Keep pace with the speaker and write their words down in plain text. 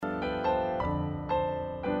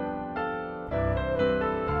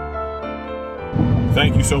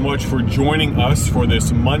Thank you so much for joining us for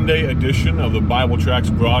this Monday edition of the Bible Tracks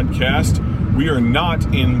broadcast. We are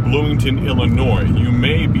not in Bloomington, Illinois. You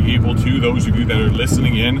may be able to, those of you that are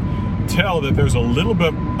listening in, tell that there's a little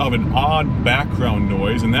bit of an odd background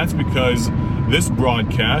noise, and that's because this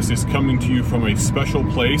broadcast is coming to you from a special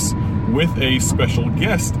place with a special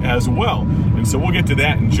guest as well. And so we'll get to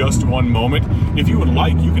that in just one moment. If you would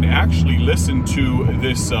like, you can actually listen to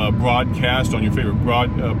this broadcast on your favorite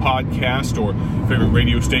podcast or favorite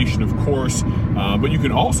radio station, of course. But you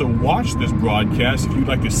can also watch this broadcast if you'd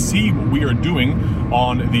like to see what we are doing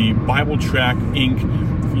on the Bible Track Inc.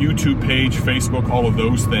 YouTube page, Facebook, all of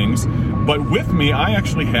those things. But with me, I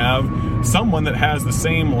actually have someone that has the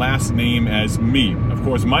same last name as me. Of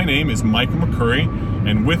course, my name is Mike McCurry,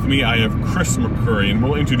 and with me I have Chris McCurry, and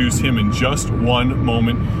we'll introduce him in just one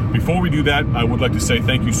moment. Before we do that, I would like to say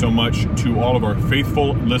thank you so much to all of our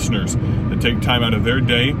faithful listeners that take time out of their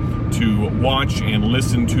day to watch and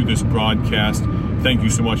listen to this broadcast. Thank you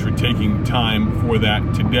so much for taking time for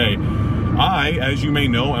that today. I, as you may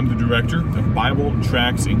know, I'm the director of Bible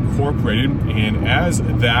Tracks Incorporated, and as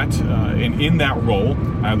that, and in that role,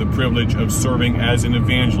 I have the privilege of serving as an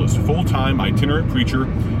evangelist, full-time itinerant preacher,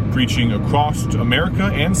 preaching across America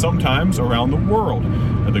and sometimes around the world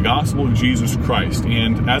the gospel of Jesus Christ.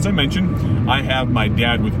 And as I mentioned, I have my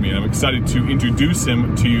dad with me, and I'm excited to introduce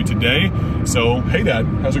him to you today. So, hey Dad,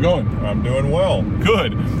 how's it going? I'm doing well.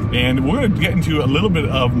 Good. And we're going to get into a little bit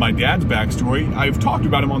of my dad's backstory. I've talked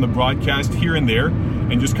about him on the broadcast here and there,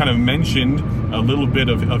 and just kind of mentioned a little bit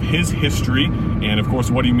of his history and, of course,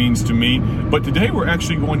 what he means to me. But today we're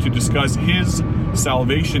actually going to discuss his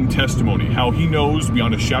salvation testimony, how he knows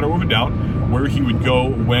beyond a shadow of a doubt where he would go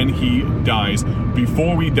when he dies.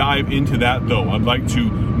 Before we dive into that, though, I'd like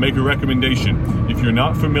to make a recommendation. If you're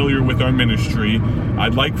not familiar with our ministry,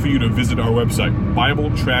 I'd like for you to visit our website,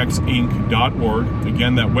 BibleTracksInc.org.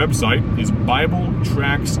 Again, that website is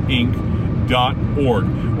BibleTracksInc.org.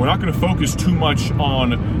 We're not going to focus too much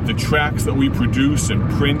on the tracks that we produce and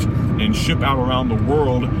print and ship out around the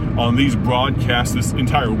world on these broadcasts, this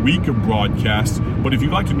entire week of broadcasts. But if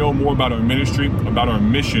you'd like to know more about our ministry, about our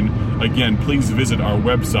mission, again, please visit our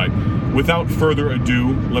website. Without further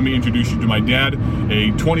ado, let me introduce you to my dad,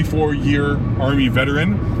 a 24-year Army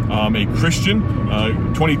veteran, a Christian,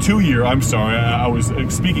 22-year, I'm sorry, I was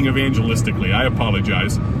speaking evangelistically, I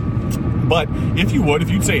apologize. But if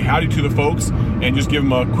you'd say howdy to the folks and just give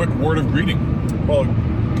them a quick word of greeting. Well,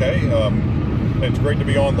 okay. It's great to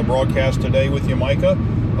be on the broadcast today with you, Micah.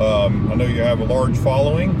 I know you have a large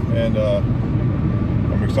following, and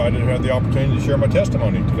I'm excited to have the opportunity to share my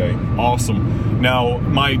testimony today. Awesome. Now,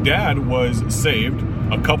 my dad was saved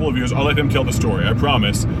a couple of years. I'll let him tell the story, I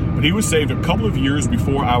promise. But he was saved a couple of years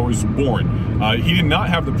before I was born. He did not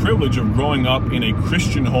have the privilege of growing up in a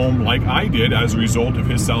Christian home like I did as a result of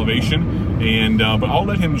his salvation. And but I'll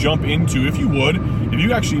let him jump into, if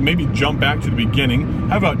you actually maybe jump back to the beginning,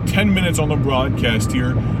 have about 10 minutes on the broadcast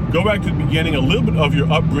here. Go back to the beginning, a little bit of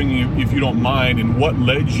your upbringing, if you don't mind, and what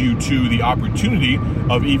led you to the opportunity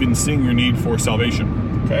of even seeing your need for salvation.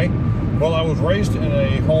 Okay. Well, I was raised in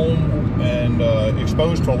a home and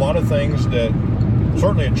exposed to a lot of things that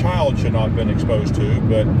certainly a child should not have been exposed to,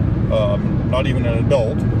 but not even an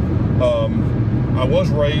adult. I was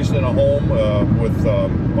raised in a home with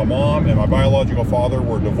my mom and my biological father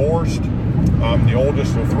were divorced. I'm the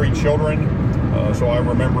oldest of 3 children, so I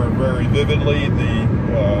remember very vividly the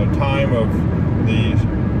time of the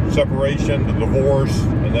separation, the divorce,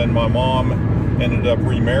 and then my mom ended up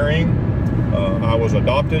remarrying. I was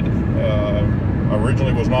adopted. I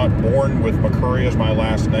originally was not born with McCurry as my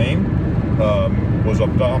last name. Was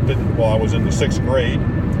adopted while I was in the 6th grade.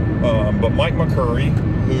 But Mike McCurry,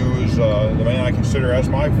 who is the man I consider as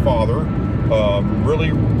my father,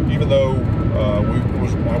 really, even though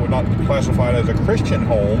I would not classify it as a Christian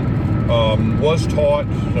home, was taught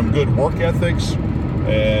some good work ethics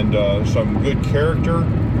and some good character.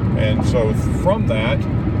 And so from that,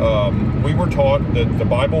 we were taught that the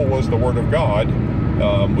Bible was the Word of God.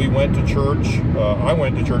 We went to church. I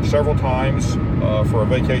went to church several times for a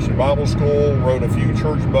vacation Bible school, rode a few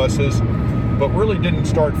church buses, but really didn't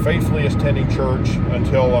start faithfully attending church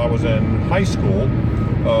until I was in high school.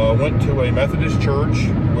 Went to a Methodist church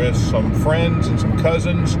with some friends and some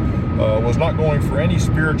cousins. Was not going for any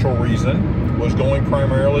spiritual reason. Was going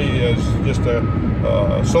primarily as just a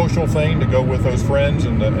social thing to go with those friends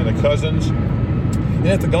and the cousins. And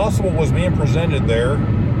if the gospel was being presented there,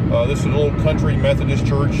 this is a little country Methodist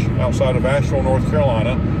church outside of Asheville, North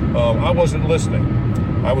Carolina, I wasn't listening.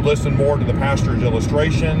 I would listen more to the pastor's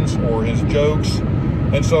illustrations or his jokes.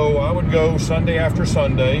 And so I would go Sunday after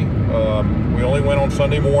Sunday. We only went on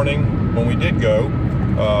Sunday morning when we did go.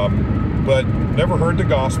 but never heard the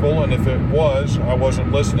gospel, and if it was, I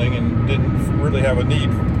wasn't listening and didn't really have a need,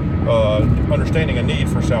 understanding a need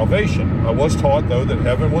for salvation. I was taught, though, that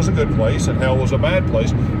heaven was a good place and hell was a bad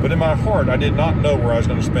place, but in my heart, I did not know where I was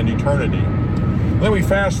going to spend eternity. Then we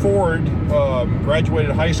fast forward,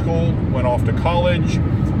 graduated high school, went off to college.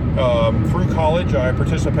 Through college, I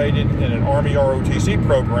participated in an Army ROTC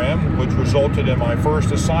program, which resulted in my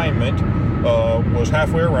first assignment was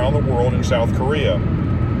halfway around the world in South Korea.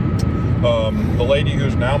 The lady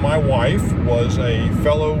who's now my wife was a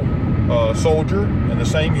fellow soldier in the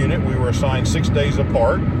same unit. We were assigned 6 days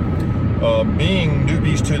apart. Being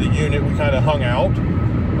newbies to the unit, we kind of hung out.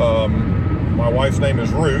 My wife's name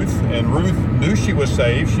is Ruth, and Ruth knew she was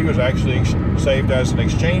saved. She was actually saved as an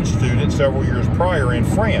exchange student several years prior in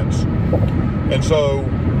France. And so,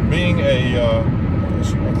 being a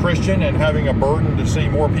Christian and having a burden to see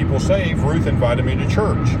more people saved, Ruth invited me to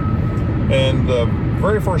church. And the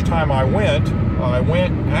very first time I went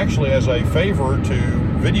actually as a favor to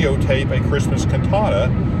videotape a Christmas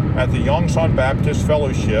cantata at the Yongsan Baptist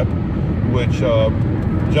Fellowship, which a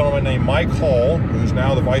gentleman named Mike Hall, who's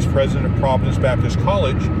now the vice president of Providence Baptist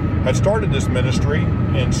College, had started this ministry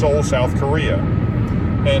in Seoul, South Korea.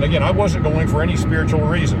 And again, I wasn't going for any spiritual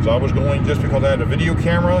reasons. I was going just because I had a video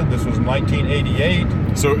camera. This was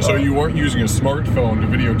 1988. So you weren't using a smartphone to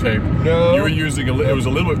videotape. No. You were using it was a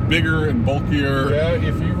little bit bigger and bulkier. Yeah,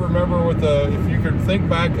 if you remember if you could think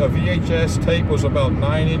back, a VHS tape was about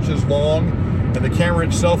 9 inches long, and the camera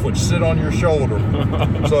itself would sit on your shoulder.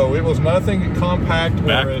 So it was nothing compact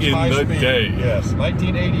or as high speed. Back in the day. Yes,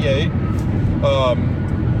 1988.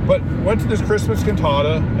 But went to this Christmas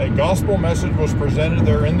cantata. A gospel message was presented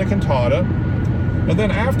there in the cantata. And then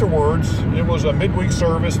afterwards, it was a midweek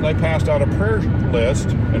service, and they passed out a prayer list.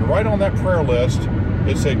 And right on that prayer list,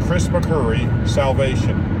 it said Chris McCurry,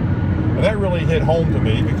 Salvation. And that really hit home to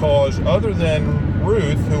me, because other than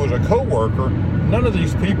Ruth, who was a co-worker, none of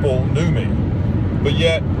these people knew me. But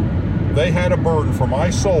yet, they had a burden for my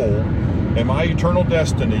soul and my eternal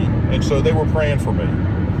destiny, and so they were praying for me.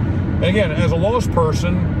 And again, as a lost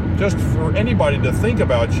person, just for anybody to think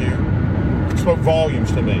about you spoke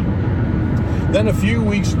volumes to me. Then a few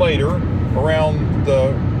weeks later, around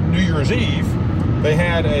the New Year's Eve, they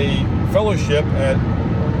had a fellowship at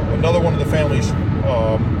another one of the family's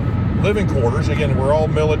living quarters. Again, we're all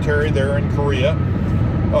military there in Korea.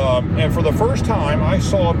 And for the first time, I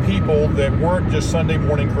saw people that weren't just Sunday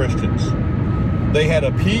morning Christians. They had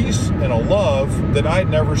a peace and a love that I'd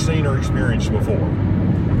never seen or experienced before.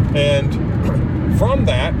 And from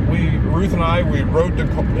that, Ruth and I rode in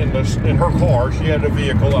her car. She had a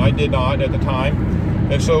vehicle, and I did not at the time.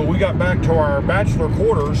 And so we got back to our bachelor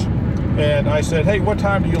quarters, and I said, hey, what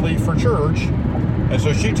time do you leave for church? And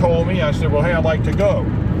so she told me. I said, well, hey, I'd like to go.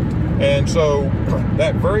 And so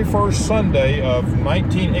that very first Sunday of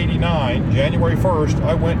 1989, January 1st,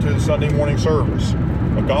 I went to the Sunday morning service.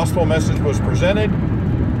 A gospel message was presented,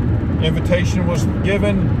 invitation was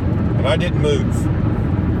given, and I didn't move.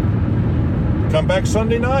 Come back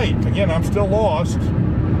Sunday night. Again, I'm still lost.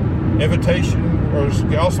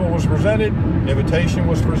 Gospel was presented, invitation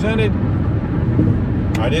was presented.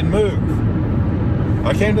 I didn't move.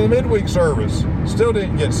 I came to the midweek service, still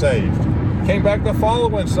didn't get saved. Came back the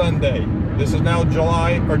following Sunday. This is now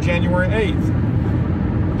January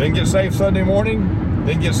 8th. Didn't get saved Sunday morning,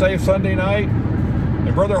 didn't get saved Sunday night.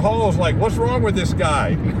 And Brother Hall's like, what's wrong with this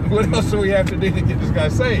guy? What else do we have to do to get this guy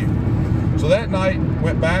saved? So that night,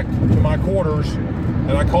 went back to my quarters,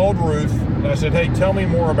 and I called Ruth, and I said, hey, tell me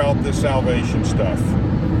more about this salvation stuff.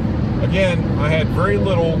 Again, I had very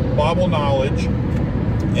little Bible knowledge,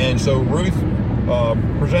 and so Ruth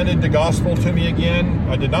presented the gospel to me again.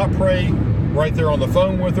 I did not pray right there on the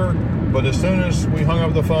phone with her, but as soon as we hung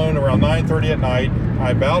up the phone around 9:30 at night,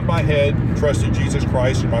 I bowed my head and trusted Jesus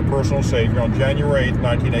Christ as my personal Savior on January 8th,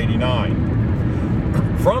 1989.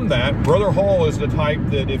 From that, Brother Hall is the type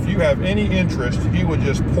that if you have any interest, he would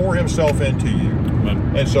just pour himself into you.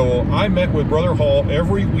 Amen. And so I met with Brother Hall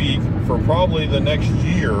every week for probably the next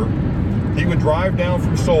year. He would drive down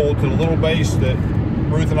from Seoul to the little base that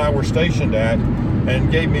Ruth and I were stationed at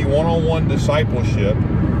and gave me one-on-one discipleship.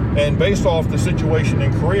 And based off the situation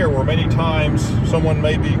in Korea, where many times someone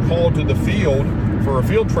may be called to the field for a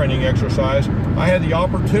field training exercise, I had the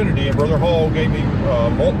opportunity, and Brother Hall gave me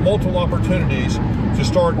multiple opportunities to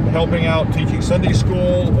start helping out teaching Sunday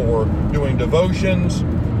school or doing devotions.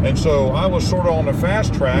 And so I was sort of on a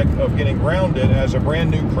fast track of getting grounded as a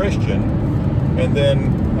brand new Christian. And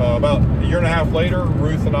then about a year and a half later,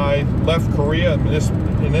 Ruth and I left Korea.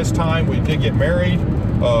 In this time, we did get married,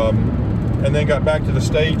 and then got back to the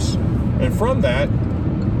States. And from that,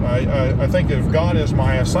 I think if God, as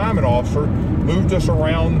my assignment officer, moved us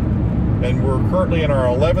around, and we're currently in our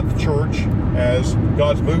 11th church as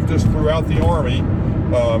God's moved us throughout the Army.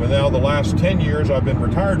 And now the last 10 years I've been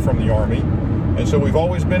retired from the Army. And so we've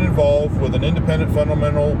always been involved with an independent,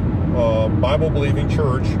 fundamental, Bible-believing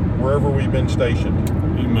church wherever we've been stationed.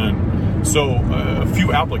 Amen. So a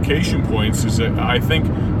few application points is that I think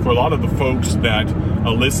for a lot of the folks that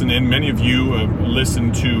listen in, many of you have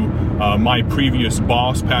listened to my previous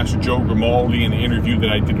boss, Pastor Joe Grimaldi, and the interview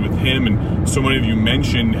that I did with him, and so many of you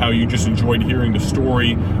mentioned how you just enjoyed hearing the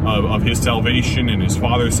story of his salvation and his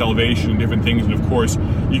father's salvation and different things. And of course,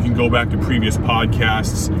 you can go back to previous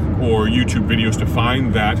podcasts or YouTube videos to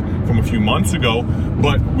find that from a few months ago.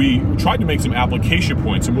 But we tried to make some application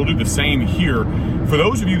points, and we'll do the same here. For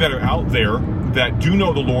those of you that are out there that do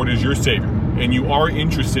know the Lord as your Savior, and you are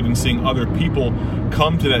interested in seeing other people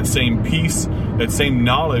come to that same peace, that same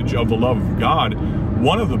knowledge of the love of God,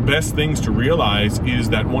 one of the best things to realize is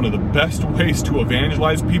that one of the best ways to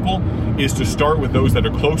evangelize people is to start with those that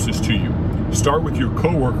are closest to you. Start with your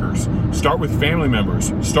coworkers. Start with family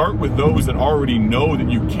members. Start with those that already know that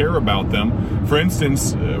you care about them. For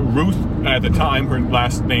instance, Ruth, at the time, her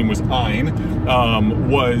last name was Ein,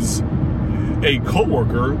 was a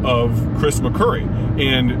co-worker of Chris McCurry,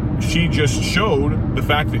 and she just showed the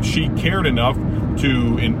fact that she cared enough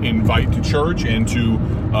to invite to church and to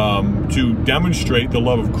demonstrate the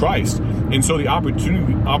love of Christ. And so the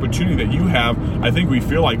opportunity that you have, I think we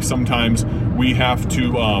feel like sometimes we have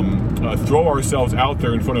to throw ourselves out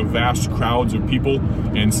there in front of vast crowds of people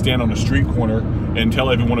and stand on a street corner and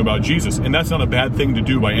tell everyone about Jesus. And that's not a bad thing to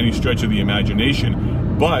do by any stretch of the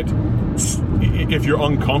imagination, but if you're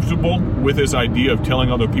uncomfortable with this idea of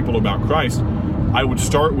telling other people about Christ, I would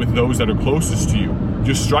start with those that are closest to you.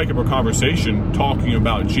 Just strike up a conversation talking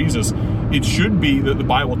about Jesus. It should be that the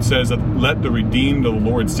Bible says that let the redeemed of the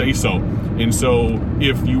Lord say so. And so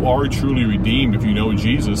if you are truly redeemed, if you know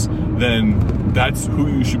Jesus, then that's who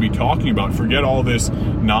you should be talking about. Forget all this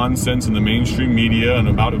nonsense in the mainstream media and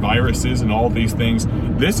about viruses and all these things.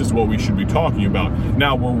 This is what we should be talking about.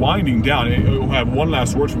 Now, we're winding down. I have one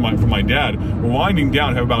last word from my dad. We're winding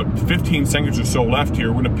down. I have about 15 seconds or so left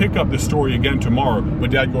here. We're going to pick up this story again tomorrow.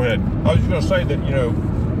 But Dad, go ahead. I was just going to say that,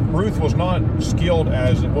 Ruth was not skilled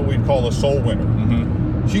as what we'd call a soul winner.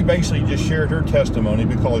 Mm-hmm. She basically just shared her testimony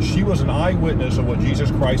because she was an eyewitness of what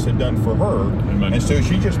Jesus Christ had done for her. Amen. And so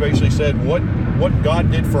she just basically said what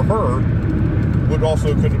God did for her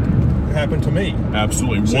could happen to me.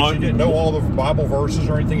 Absolutely. Since she didn't know all the Bible verses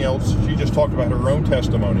or anything else, she just talked about her own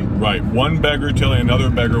testimony. Right. One beggar telling another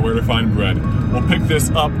beggar where to find bread. We'll pick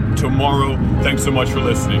this up tomorrow. Thanks so much for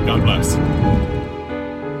listening. God bless.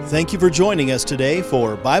 Thank you for joining us today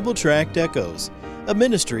for Bible Tract Echoes, a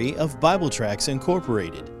ministry of Bible Tracts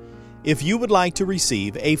Incorporated. If you would like to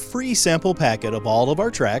receive a free sample packet of all of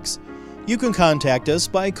our tracts, you can contact us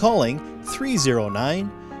by calling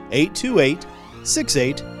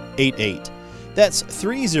 309-828-6888. That's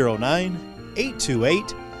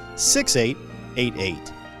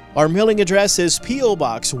 309-828-6888. Our mailing address is P.O.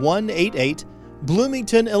 Box 188,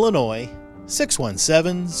 Bloomington, Illinois,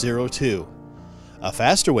 61702. A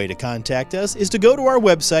faster way to contact us is to go to our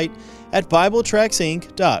website at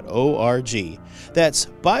BibleTractsInc.org. That's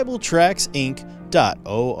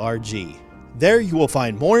BibleTractsInc.org. There you will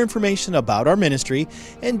find more information about our ministry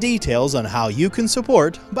and details on how you can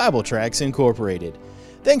support Bible Tracts Incorporated.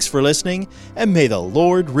 Thanks for listening, and may the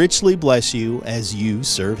Lord richly bless you as you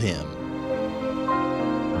serve Him.